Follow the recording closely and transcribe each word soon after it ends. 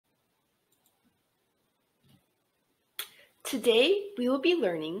Today, we will be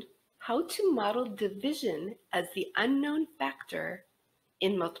learning how to model division as the unknown factor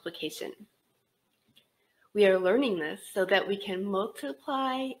in multiplication. We are learning this so that we can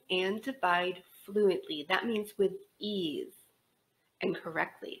multiply and divide fluently. That means with ease and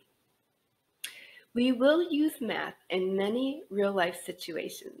correctly. We will use math in many real-life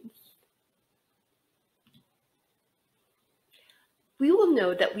situations. We will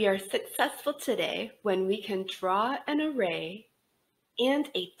know that we are successful today when we can draw an array and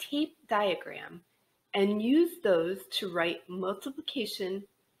a tape diagram and use those to write multiplication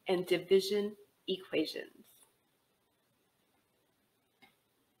and division equations.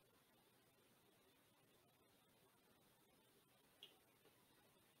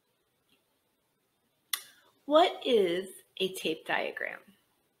 What is a tape diagram?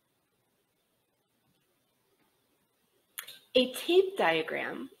 A tape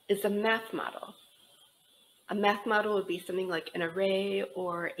diagram is a math model. A math model would be something like an array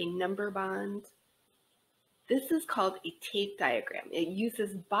or a number bond. This is called a tape diagram. It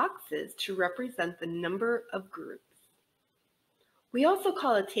uses boxes to represent the number of groups. We also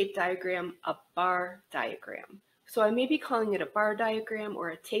call a tape diagram a bar diagram. So I may be calling it a bar diagram or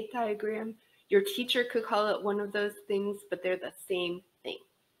a tape diagram. Your teacher could call it one of those things, but they're the same thing.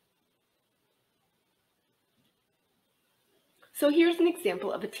 So here's an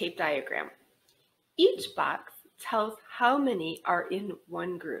example of a tape diagram. Each box tells how many are in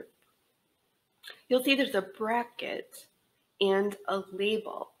one group. You'll see there's a bracket and a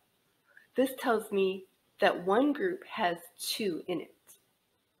label. This tells me that one group has 2 in it.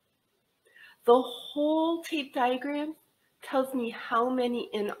 The whole tape diagram tells me how many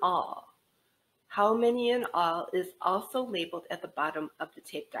in all. How many in all is also labeled at the bottom of the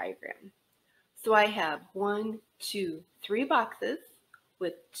tape diagram. So I have 1, 2, 3 boxes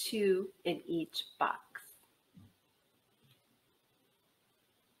with 2 in each box.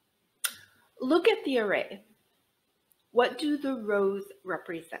 Look at the array. What do the rows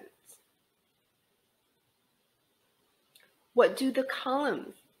represent? What do the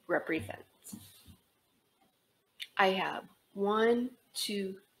columns represent? I have 1,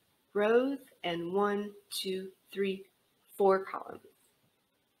 2 rows and 1, 2, 3, 4 columns.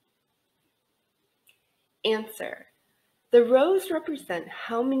 Answer. The rows represent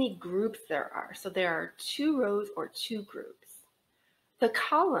how many groups there are. So there are 2 rows or 2 groups. The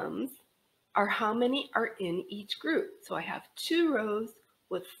columns are how many are in each group. So I have 2 rows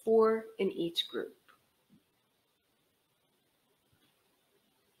with 4 in each group.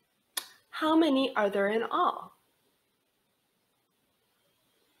 How many are there in all?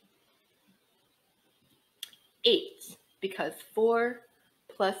 8, because 4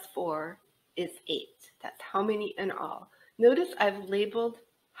 plus 4 is 8. That's how many in all. Notice I've labeled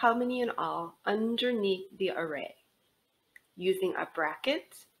how many in all underneath the array using a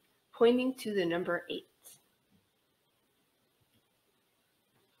bracket pointing to the number 8.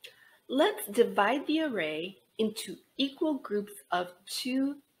 Let's divide the array into equal groups of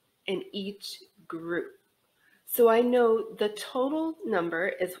 2 in each group. So I know the total number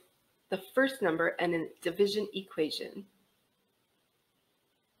is the first number in a division equation.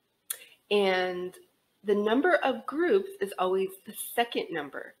 And the number of groups is always the second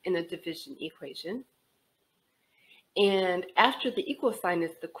number in a division equation. And after the equal sign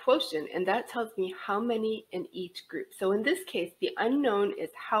is the quotient, and that tells me how many in each group. So in this case, the unknown is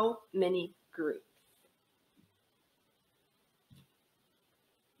how many groups.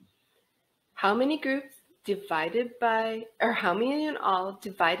 How many groups divided by, or how many in all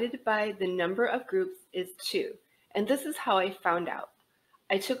divided by the number of groups is 2. And this is how I found out.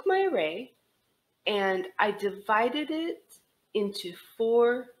 I took my array and I divided it into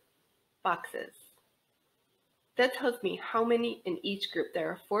 4 boxes. That tells me how many in each group. There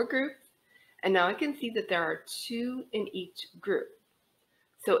are 4 groups, and now I can see that there are 2 in each group.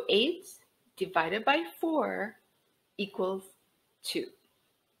 So 8 divided by 4 equals 2.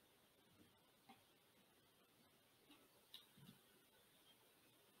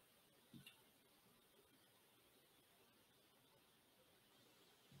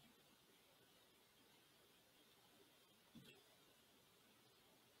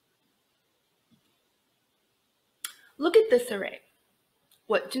 Look at this array.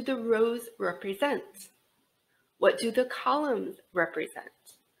 What do the rows represent? What do the columns represent?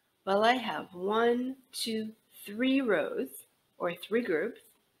 Well, I have 1, 2, 3 rows, or 3 groups,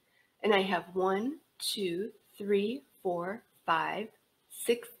 and I have 1, 2, 3, 4, 5,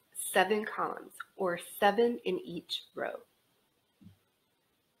 6, 7 columns, or 7 in each row.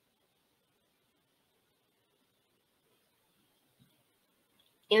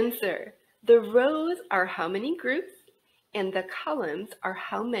 Answer. The rows are how many groups, and the columns are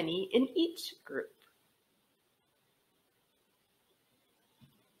how many in each group.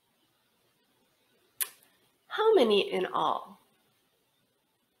 How many in all?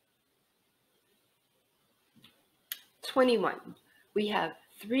 21. We have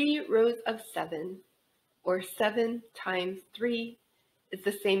 3 rows of 7, or 7 times 3 is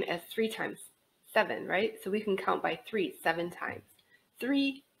the same as 3 times 7, right? So we can count by 3 7 times.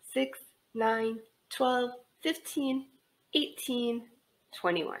 3, 6, 9, 12, 15, 18,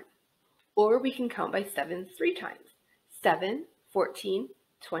 21. Or we can count by 7 3 times. 7, 14,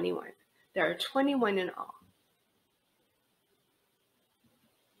 21. There are 21 in all.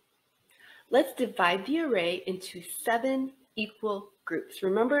 Let's divide the array into 7 equal groups.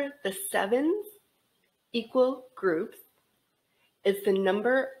 Remember, the 7 equal groups is the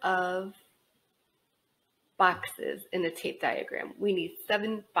number of boxes in a tape diagram. We need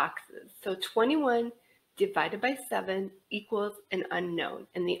 7 boxes. So 21 divided by 7 equals an unknown.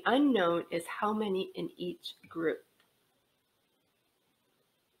 And the unknown is how many in each group.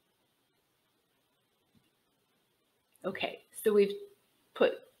 Okay, so we've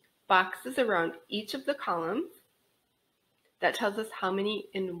put boxes around each of the columns. That tells us how many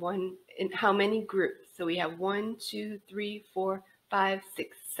in how many groups. So we have 1, 2, 3, 4, 5,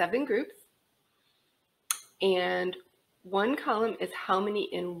 6, 7 groups. And one column is how many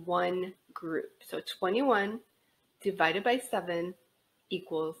in one group. So 21 divided by 7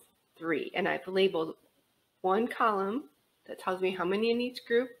 equals 3. And I've labeled one column that tells me how many in each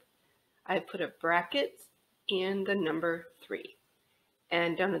group. I put a bracket and the number 3.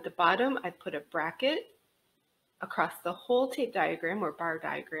 And down at the bottom, I put a bracket across the whole tape diagram or bar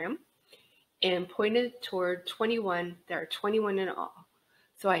diagram and pointed toward 21. There are 21 in all.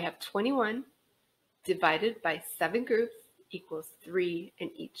 So I have 21 divided by 7 groups equals 3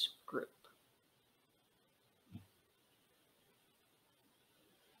 in each group.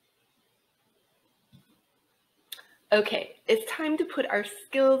 Okay, it's time to put our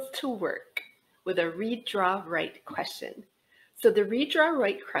skills to work with a read, draw, write question. So the read, draw,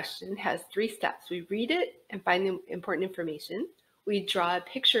 write question has 3 steps. We read it and find the important information. We draw a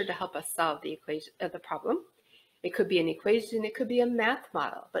picture to help us solve the equation of the problem. It could be an equation, it could be a math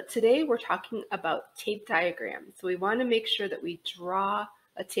model, but today we're talking about tape diagrams. So we want to make sure that we draw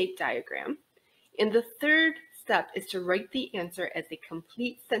a tape diagram. And the third step is to write the answer as a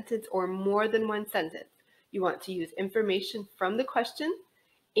complete sentence or more than one sentence. You want to use information from the question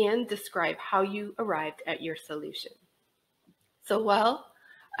and describe how you arrived at your solution. So while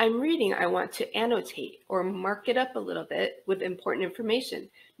I'm reading, I want to annotate or mark it up a little bit with important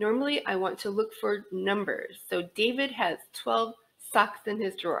information. Normally, I want to look for numbers. So David has 12 socks in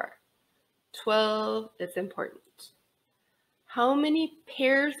his drawer. 12 is important. How many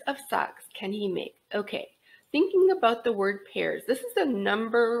pairs of socks can he make? Okay, thinking about the word pairs, this is a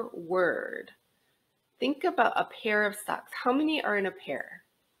number word. Think about a pair of socks. How many are in a pair?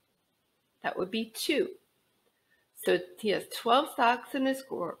 That would be 2. So he has 12 socks in his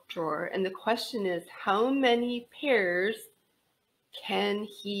drawer, and the question is, how many pairs can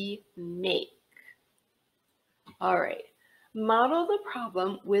he make? All right, model the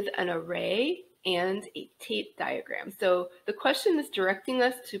problem with an array and a tape diagram. So the question is directing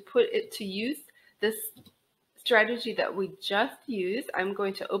us to put it to use this strategy that we just used. I'm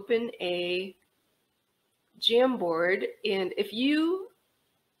going to open a Jamboard, and if you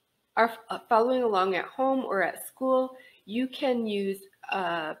are following along at home or at school, you can use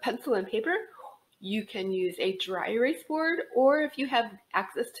pencil and paper. You can use a dry erase board, or if you have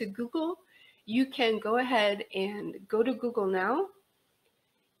access to Google, you can go ahead and go to Google now.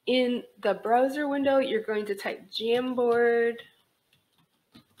 In the browser window, you're going to type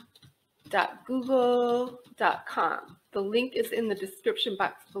jamboard.google.com. The link is in the description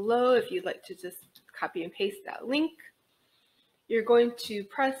box below if you'd like to just copy and paste that link. You're going to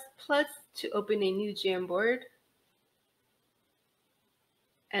press plus to open a new Jamboard,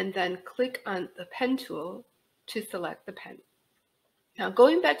 and then click on the pen tool to select the pen. Now,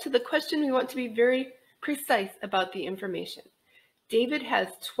 going back to the question, we want to be very precise about the information. David has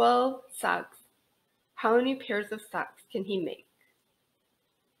 12 socks. How many pairs of socks can he make?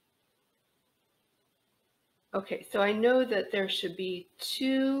 Okay, so I know that there should be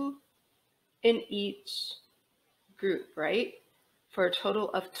 2 in each group, right? For a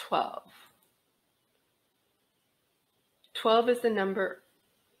total of 12. 12 is the number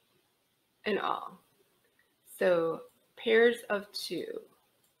in all. So pairs of 2.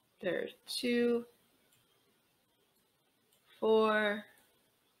 There's 2, 4,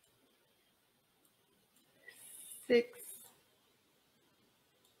 6,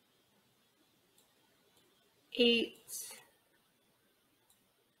 8,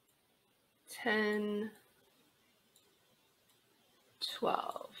 10,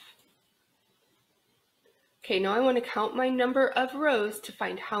 12. Okay, now I want to count my number of rows to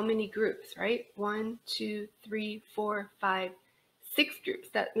find how many groups, right? 1, 2, 3, 4, 5, 6 groups.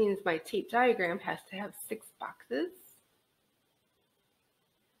 That means my tape diagram has to have 6 boxes.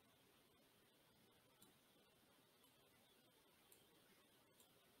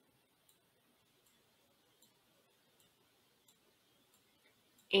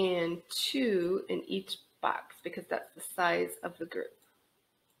 And 2 in each box because that's the size of the group.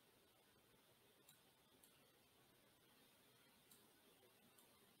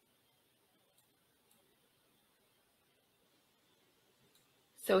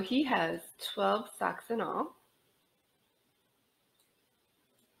 So he has 12 socks in all.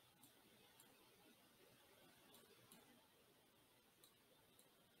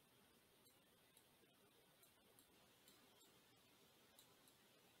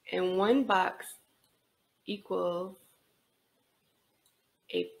 And one box equals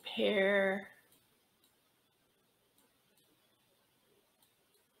a pair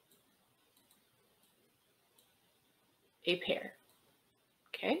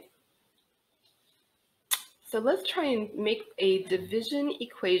okay? So let's try and make a division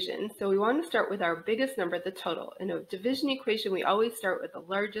equation. So we want to start with our biggest number, the total. In a division equation, we always start with the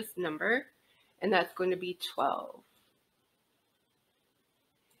largest number, and that's going to be 12.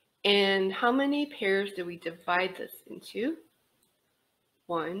 And how many pairs do we divide this into?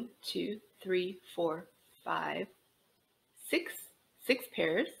 1, 2, 3, 4, 5, 6. 6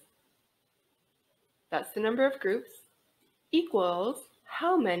 pairs. That's the number of groups. Equals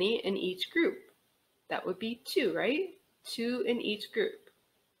how many in each group? That would be 2, right? 2 in each group.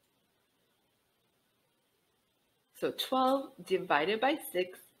 So 12 divided by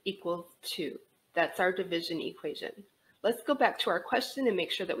 6 equals 2. That's our division equation. Let's go back to our question and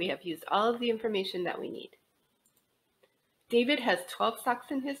make sure that we have used all of the information that we need. David has 12 socks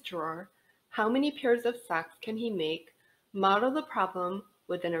in his drawer. How many pairs of socks can he make? Model the problem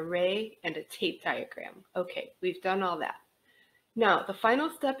with an array and a tape diagram. Okay, we've done all that. Now, the final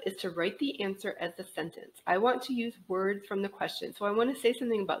step is to write the answer as a sentence. I want to use words from the question. So I want to say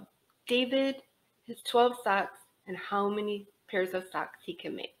something about David, his 12 socks, and how many pairs of socks he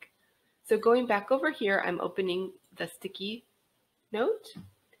can make. So going back over here, I'm opening the sticky note.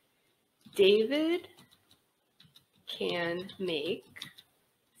 David can make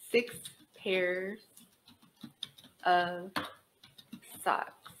 6 pairs of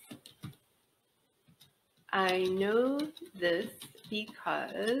socks. I know this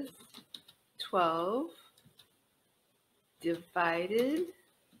because 12 divided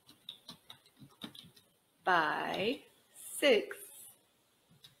by 6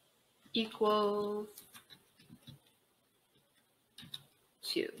 equals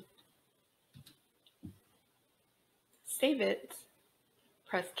 2. Save it,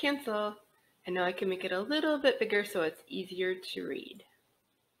 press cancel, and now I can make it a little bit bigger so it's easier to read.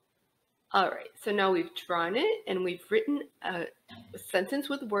 All right, so now we've drawn it and we've written a sentence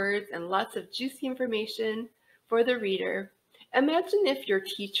with words and lots of juicy information for the reader. Imagine if your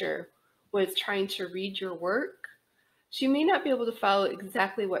teacher was trying to read your work. She may not be able to follow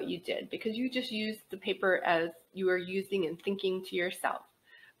exactly what you did because you just used the paper as you were using and thinking to yourself.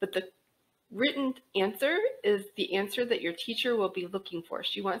 But the written answer is the answer that your teacher will be looking for.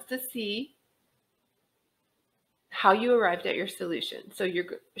 She wants to see how you arrived at your solution. So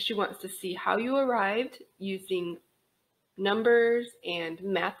she wants to see how you arrived using numbers and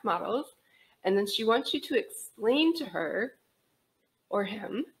math models, and then she wants you to explain to her or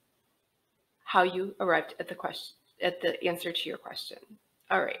him how you arrived at the answer to your question.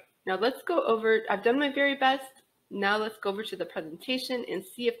 All right, now let's go over, I've done my very best. Now let's go over to the presentation and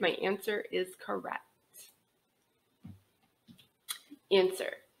see if my answer is correct.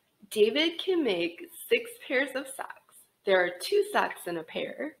 Answer. David can make 6 pairs of socks. There are 2 socks in a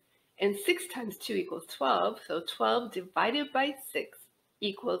pair, and 6 times 2 equals 12, so 12 divided by 6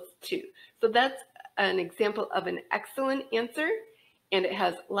 equals 2. So that's an example of an excellent answer, and it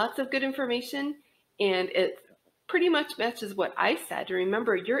has lots of good information, and it pretty much matches what I said.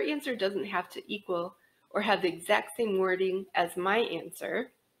 Remember, your answer doesn't have to equal or have the exact same wording as my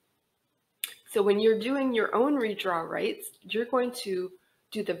answer. So when you're doing your own redraw writes, you're going to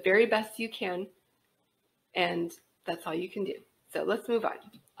do the very best you can, and that's all you can do. So let's move on.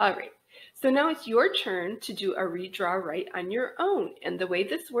 All right, so now it's your turn to do a redraw write on your own. And the way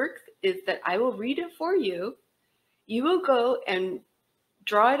this works is that I will read it for you. You will go and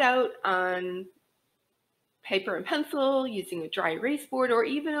draw it out on paper and pencil using a dry erase board or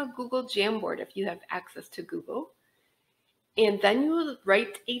even a Google Jamboard if you have access to Google. And then you will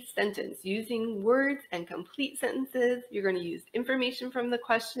write a sentence using words and complete sentences. You're going to use information from the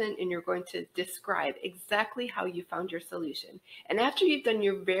question and you're going to describe exactly how you found your solution. And after you've done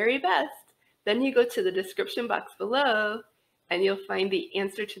your very best, then you go to the description box below and you'll find the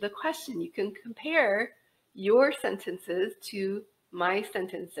answer to the question. You can compare your sentences to my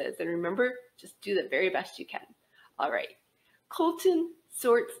sentences. And remember, just do the very best you can. All right. Colten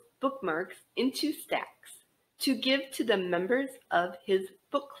sorts bookmarks into stacks to give to the members of his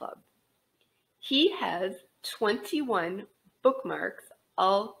book club. He has 21 bookmarks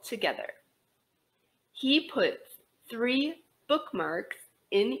altogether. He puts 3 bookmarks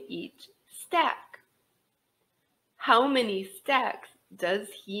in each stack. How many stacks does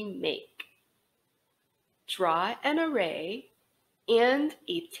he make? Draw an array and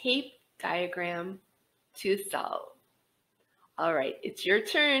a tape diagram to solve. All right, it's your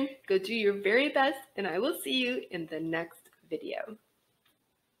turn. Go do your very best, and I will see you in the next video.